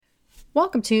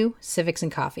Welcome to Civics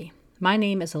and Coffee. My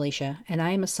name is Alicia, and I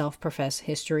am a self-professed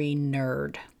history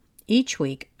nerd. Each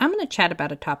week, I'm going to chat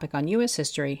about a topic on U.S.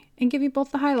 history and give you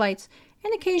both the highlights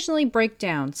and occasionally break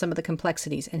down some of the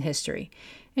complexities in history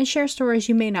and share stories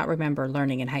you may not remember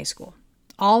learning in high school,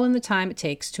 all in the time it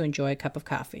takes to enjoy a cup of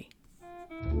coffee.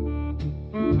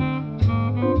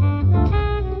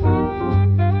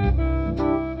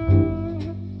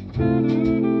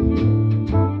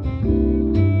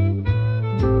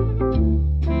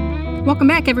 Welcome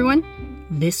back, everyone.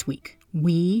 This week,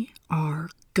 we are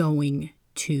going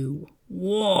to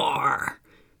war.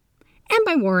 And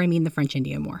by war, I mean the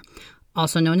French-Indian War,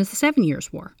 also known as the 7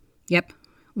 Years' War. Yep,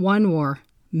 one war,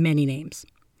 many names.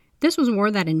 This was a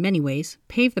war that in many ways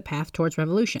paved the path towards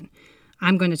revolution.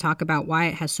 I'm going to talk about why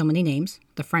it has so many names,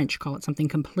 the French call it something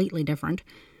completely different,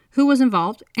 who was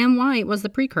involved, and why it was the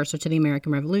precursor to the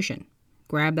American Revolution.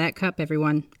 Grab that cup,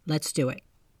 everyone. Let's do it.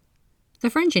 The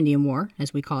French-Indian War,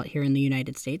 as we call it here in the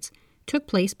United States, took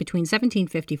place between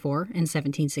 1754 and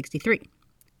 1763.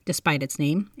 Despite its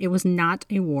name, it was not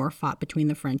a war fought between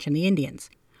the French and the Indians.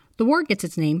 The war gets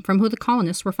its name from who the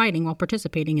colonists were fighting while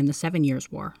participating in the 7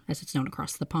 Years' War, as it's known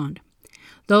across the pond.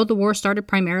 Though the war started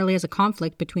primarily as a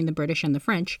conflict between the British and the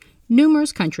French,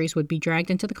 numerous countries would be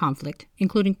dragged into the conflict,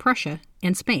 including Prussia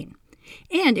and Spain,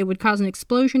 and it would cause an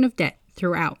explosion of debt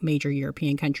throughout major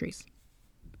European countries.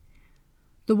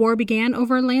 The war began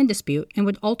over a land dispute and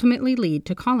would ultimately lead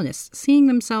to colonists seeing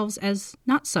themselves as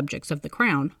not subjects of the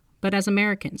crown, but as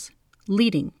Americans,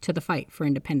 leading to the fight for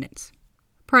independence.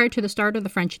 Prior to the start of the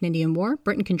French and Indian War,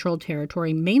 Britain controlled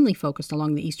territory mainly focused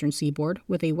along the eastern seaboard,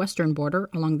 with a western border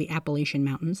along the Appalachian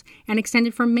Mountains, and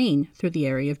extended from Maine through the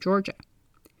area of Georgia.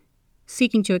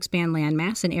 Seeking to expand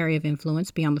landmass and area of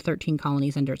influence beyond the 13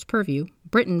 colonies under its purview,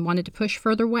 Britain wanted to push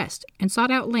further west and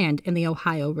sought out land in the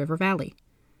Ohio River Valley.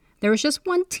 There was just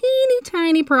one teeny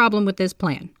tiny problem with this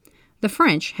plan. The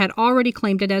French had already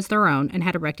claimed it as their own and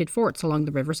had erected forts along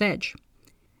the river's edge.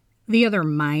 The other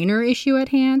minor issue at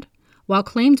hand, while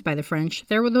claimed by the French,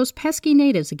 there were those pesky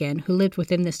natives again who lived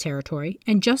within this territory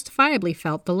and justifiably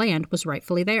felt the land was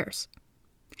rightfully theirs.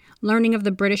 Learning of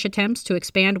the British attempts to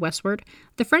expand westward,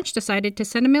 the French decided to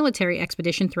send a military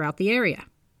expedition throughout the area.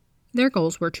 Their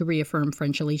goals were to reaffirm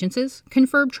French allegiances,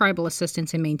 confer tribal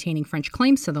assistance in maintaining French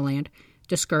claims to the land,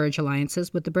 discourage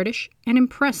alliances with the British, and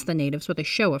impress the natives with a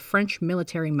show of French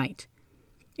military might.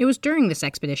 It was during this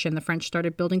expedition the French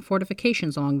started building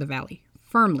fortifications along the valley,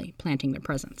 firmly planting their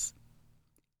presence.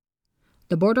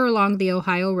 The border along the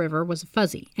Ohio River was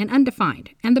fuzzy and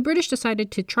undefined, and the British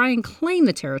decided to try and claim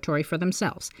the territory for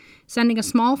themselves, sending a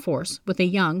small force with a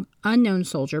young, unknown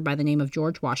soldier by the name of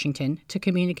George Washington to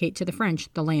communicate to the French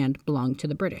the land belonged to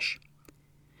the British.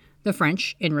 The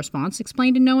French, in response,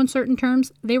 explained in no uncertain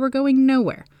terms they were going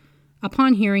nowhere.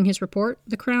 Upon hearing his report,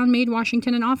 the Crown made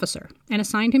Washington an officer and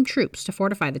assigned him troops to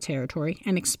fortify the territory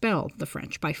and expel the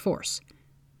French by force.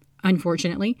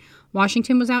 Unfortunately,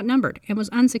 Washington was outnumbered and was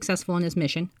unsuccessful in his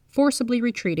mission, forcibly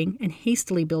retreating and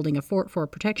hastily building a fort for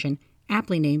protection,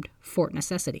 aptly named Fort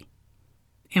Necessity.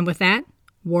 And with that,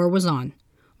 war was on.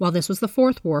 While this was the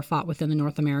fourth war fought within the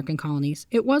North American colonies,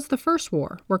 it was the first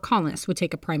war where colonists would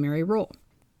take a primary role.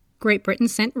 Great Britain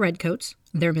sent redcoats,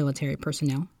 their military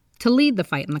personnel, to lead the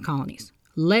fight in the colonies,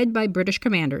 led by British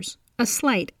commanders, a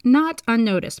slight not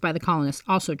unnoticed by the colonists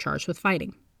also charged with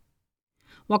fighting.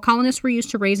 While colonists were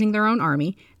used to raising their own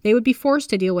army, they would be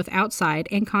forced to deal with outside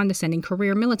and condescending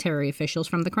career military officials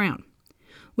from the Crown.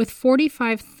 With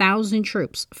 45,000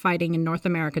 troops fighting in North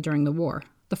America during the war,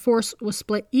 the force was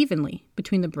split evenly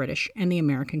between the British and the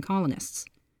American colonists.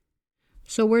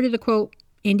 So where did the, quote,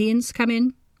 Indians come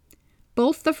in?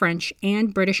 Both the French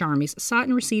and British armies sought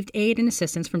and received aid and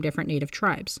assistance from different native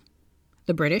tribes.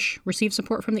 The British received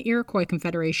support from the Iroquois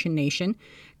Confederation Nation,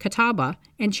 Catawba,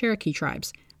 and Cherokee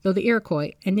tribes, though the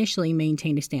Iroquois initially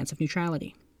maintained a stance of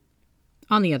neutrality.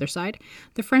 On the other side,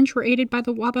 the French were aided by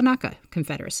the Wabanaka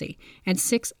Confederacy and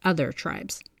 6 other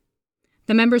tribes.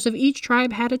 The members of each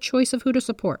tribe had a choice of who to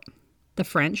support. The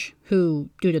French, who,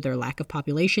 due to their lack of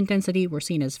population density, were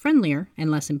seen as friendlier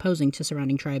and less imposing to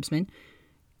surrounding tribesmen.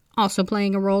 Also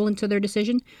playing a role into their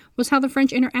decision was how the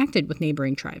French interacted with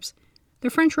neighboring tribes. The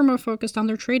French were more focused on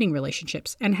their trading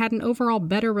relationships and had an overall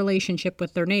better relationship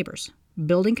with their neighbors,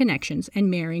 building connections and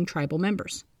marrying tribal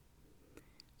members.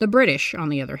 The British, on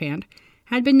the other hand,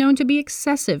 had been known to be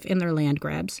excessive in their land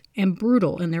grabs and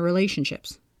brutal in their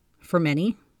relationships. For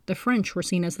many, the French were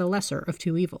seen as the lesser of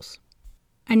two evils.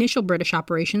 Initial British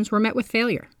operations were met with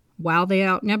failure. While they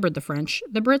outnumbered the French,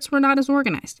 the Brits were not as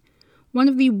organized. One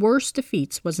of the worst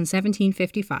defeats was in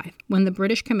 1755, when the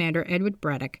British commander Edward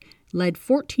Braddock led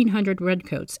 1,400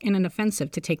 redcoats in an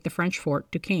offensive to take the French fort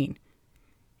Duquesne.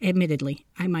 Admittedly,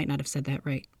 I might not have said that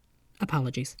right.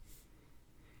 Apologies.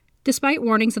 Despite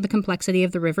warnings of the complexity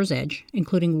of the river's edge,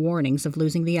 including warnings of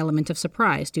losing the element of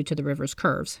surprise due to the river's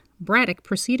curves, Braddock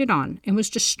proceeded on and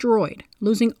was destroyed,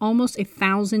 losing almost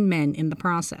 1,000 men in the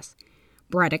process.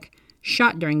 Braddock,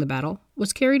 shot during the battle,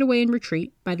 was carried away in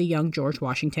retreat by the young George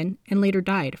Washington and later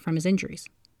died from his injuries.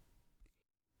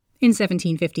 In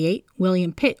 1758,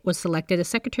 William Pitt was selected as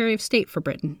Secretary of State for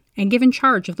Britain and given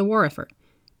charge of the war effort.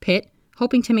 Pitt,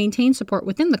 hoping to maintain support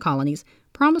within the colonies,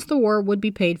 promised the war would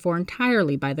be paid for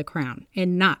entirely by the Crown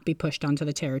and not be pushed onto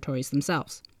the territories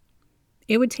themselves.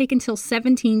 It would take until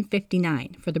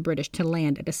 1759 for the British to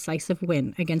land a decisive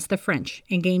win against the French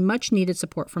and gain much-needed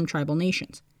support from tribal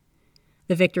nations.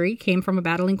 The victory came from a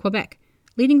battle in Quebec,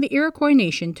 leading the Iroquois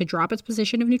nation to drop its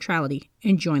position of neutrality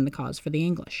and join the cause for the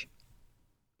English.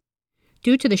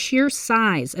 Due to the sheer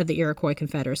size of the Iroquois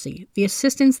Confederacy, the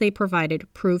assistance they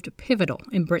provided proved pivotal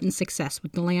in Britain's success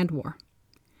with the land war.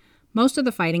 Most of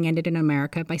the fighting ended in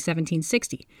America by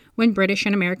 1760, when British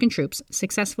and American troops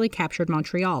successfully captured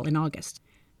Montreal in August.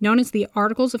 Known as the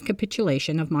Articles of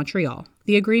Capitulation of Montreal,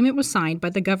 the agreement was signed by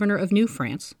the governor of New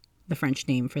France, the French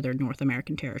name for their North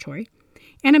American territory,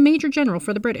 and a major general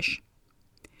for the British.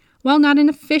 While not an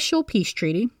official peace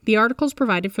treaty, the Articles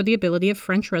provided for the ability of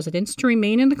French residents to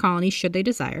remain in the colonies should they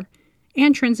desire,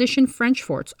 and transition French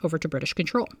forts over to British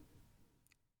control.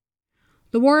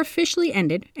 The war officially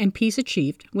ended and peace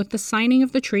achieved with the signing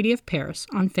of the Treaty of Paris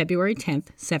on February 10,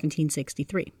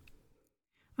 1763.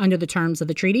 Under the terms of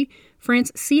the treaty,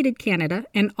 France ceded Canada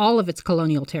and all of its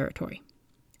colonial territory.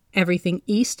 Everything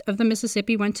east of the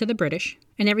Mississippi went to the British,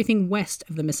 and everything west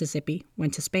of the Mississippi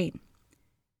went to Spain.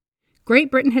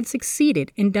 Great Britain had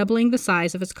succeeded in doubling the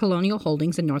size of its colonial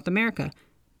holdings in North America,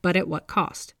 but at what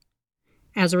cost?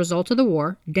 As a result of the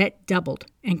war, debt doubled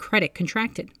and credit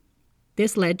contracted.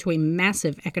 This led to a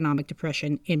massive economic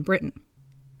depression in Britain.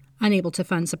 Unable to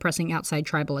fund suppressing outside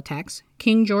tribal attacks,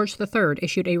 King George III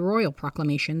issued a royal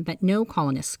proclamation that no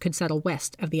colonists could settle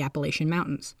west of the Appalachian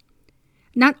Mountains.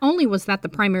 Not only was that the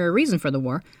primary reason for the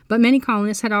war, but many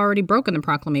colonists had already broken the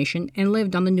proclamation and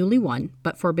lived on the newly won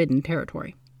but forbidden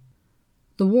territory.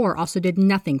 The war also did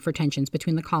nothing for tensions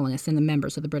between the colonists and the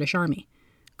members of the British Army.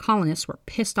 Colonists were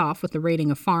pissed off with the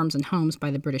raiding of farms and homes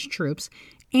by the British troops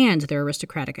and their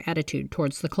aristocratic attitude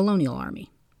towards the colonial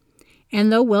army.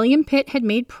 And though William Pitt had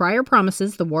made prior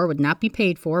promises the war would not be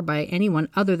paid for by anyone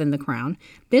other than the Crown,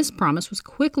 this promise was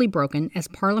quickly broken as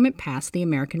Parliament passed the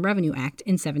American Revenue Act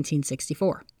in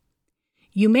 1764.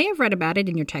 You may have read about it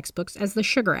in your textbooks as the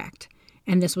Sugar Act,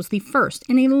 and this was the first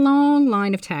in a long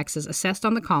line of taxes assessed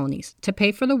on the colonies to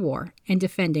pay for the war and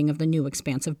defending of the new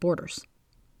expansive borders.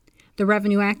 The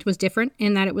Revenue Act was different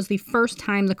in that it was the first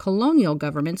time the colonial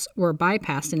governments were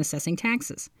bypassed in assessing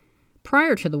taxes.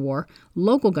 Prior to the war,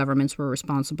 local governments were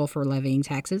responsible for levying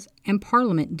taxes, and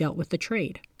Parliament dealt with the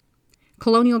trade.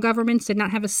 Colonial governments did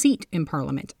not have a seat in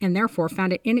Parliament, and therefore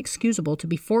found it inexcusable to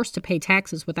be forced to pay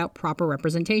taxes without proper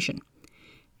representation.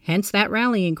 Hence that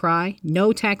rallying cry,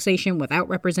 no taxation without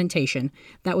representation,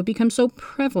 that would become so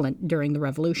prevalent during the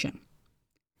Revolution.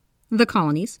 The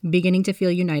colonies, beginning to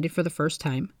feel united for the first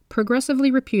time,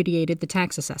 progressively repudiated the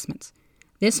tax assessments.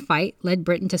 This fight led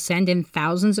Britain to send in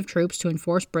thousands of troops to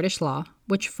enforce British law,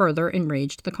 which further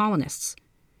enraged the colonists.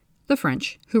 The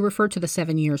French, who referred to the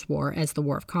 7 Years' War as the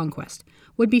War of Conquest,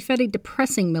 would be fed a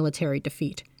depressing military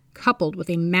defeat, coupled with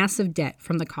a massive debt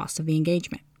from the cost of the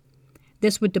engagement.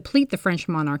 This would deplete the French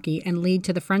monarchy and lead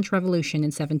to the French Revolution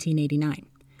in 1789.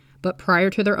 But prior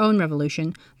to their own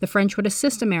revolution, the French would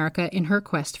assist America in her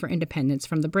quest for independence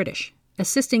from the British,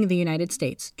 assisting the United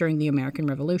States during the American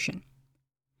Revolution.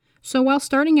 So while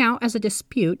starting out as a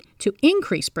dispute to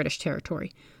increase British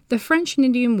territory, the French and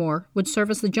Indian War would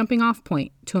serve as the jumping-off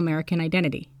point to American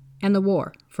identity and the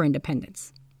war for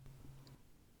independence.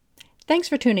 Thanks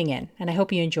for tuning in, and I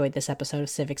hope you enjoyed this episode of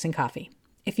Civics and Coffee.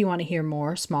 If you want to hear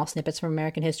more small snippets from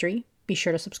American history, be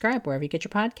sure to subscribe wherever you get your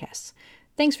podcasts.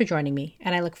 Thanks for joining me,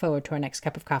 and I look forward to our next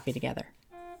cup of coffee together.